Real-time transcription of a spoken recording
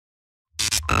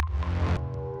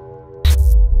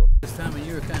this time of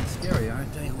year are kind of scary,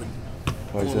 aren't they? With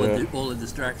all the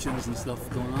distractions and stuff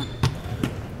going on.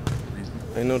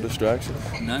 Ain't no distractions.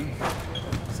 None?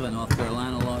 So North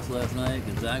Carolina lost last night,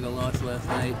 Gonzaga lost last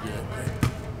night.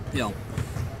 You know.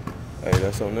 Hey,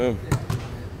 that's on them.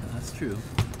 That's true.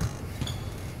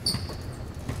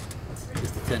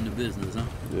 Just attend to business, huh?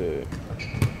 Yeah.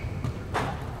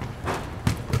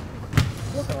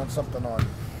 Working on something on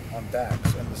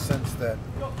Dax in the sense that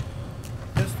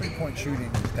his three-point shooting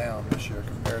is down this year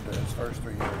compared to his first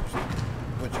 3 years,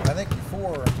 which I think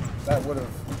before that would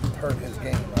have hurt his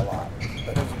game a lot.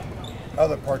 But his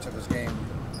other parts of his game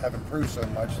have improved so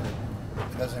much that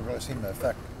it doesn't really seem to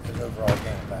affect his overall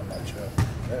game that much.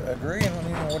 Agree? And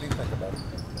what do you think about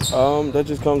it? That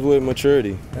just comes with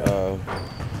maturity. Yeah.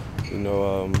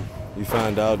 You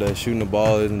find out that shooting the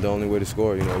ball isn't the only way to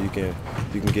score. You know, you can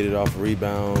get it off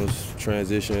rebounds,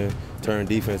 transition, turn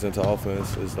defense into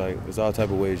offense. It's all type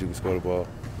of ways you can score the ball.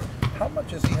 How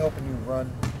much is he helping you run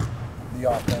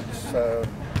the offense?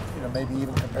 Maybe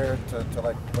even compared to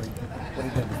like what he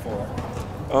did before.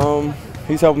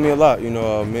 He's helping me a lot. You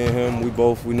know, me and him,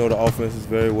 we know the offenses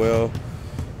very well.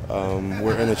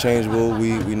 We're interchangeable.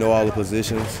 We know all the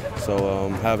positions. So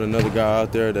having another guy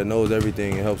out there that knows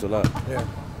everything, it helps a lot. Yeah.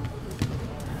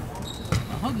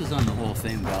 Hug is on the Hall of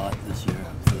Fame ballot this year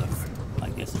for I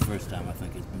guess the first time I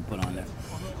think it's been put on there.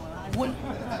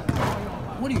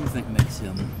 What do you think makes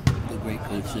him the great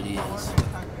coach that he is?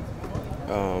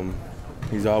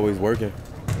 He's always working.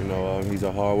 You know, he's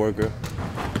a hard worker.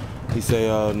 He say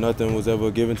nothing was ever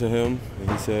given to him.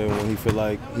 And he said when he feel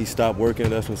like he stopped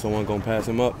working, that's when someone gonna pass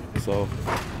him up. So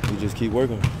he just keep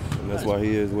working, and that's why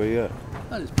he is where he at.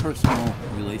 About his personal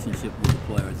relationship with the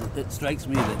players, it strikes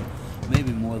me that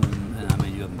maybe more than, and I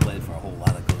mean you haven't played for a whole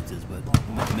lot of coaches, but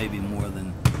maybe more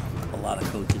than a lot of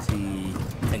coaches, he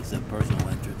takes a personal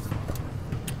interest.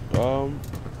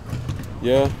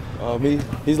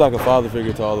 He's like a father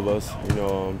figure to all of us. You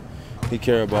know, he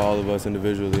cares about all of us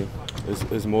individually.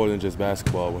 It's more than just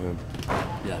basketball with him.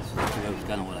 Yes, that was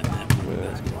kind of what I meant with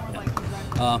basketball.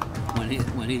 Yeah.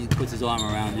 When he puts his arm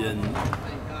around you and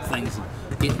things,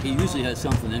 he usually has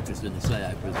something interesting to say,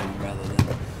 I presume, rather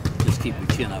than just keep your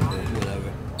chin up or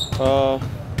whatever.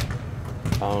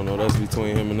 I don't know. That's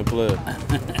between him and the player.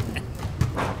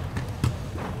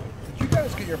 Did you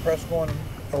guys get your press going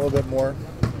a little bit more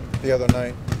the other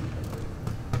night?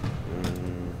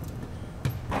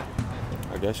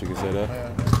 I guess you could say that.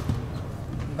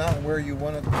 Not where you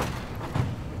wanted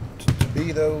to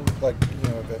be, though. Like,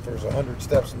 if there's 100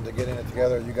 steps into getting it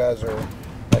together, you guys are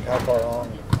like how far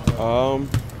along?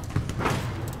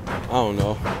 I don't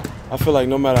know. I feel like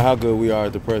no matter how good we are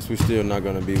at the press, we're still not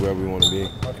going to be where we want to be.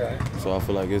 Okay. So I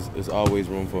feel like it's always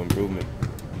room for improvement.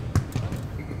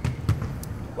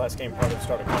 Last game part of the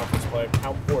start of conference play.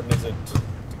 How important is it to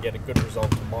get a good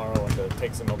result tomorrow and to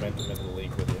take some momentum into the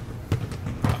league with you?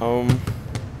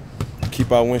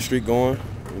 Keep our win streak going.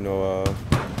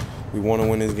 We want to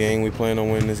win this game. We plan on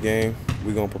winning this game.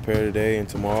 We're going to prepare today and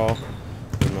tomorrow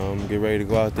and get ready to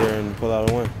go out there and pull out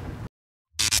a win.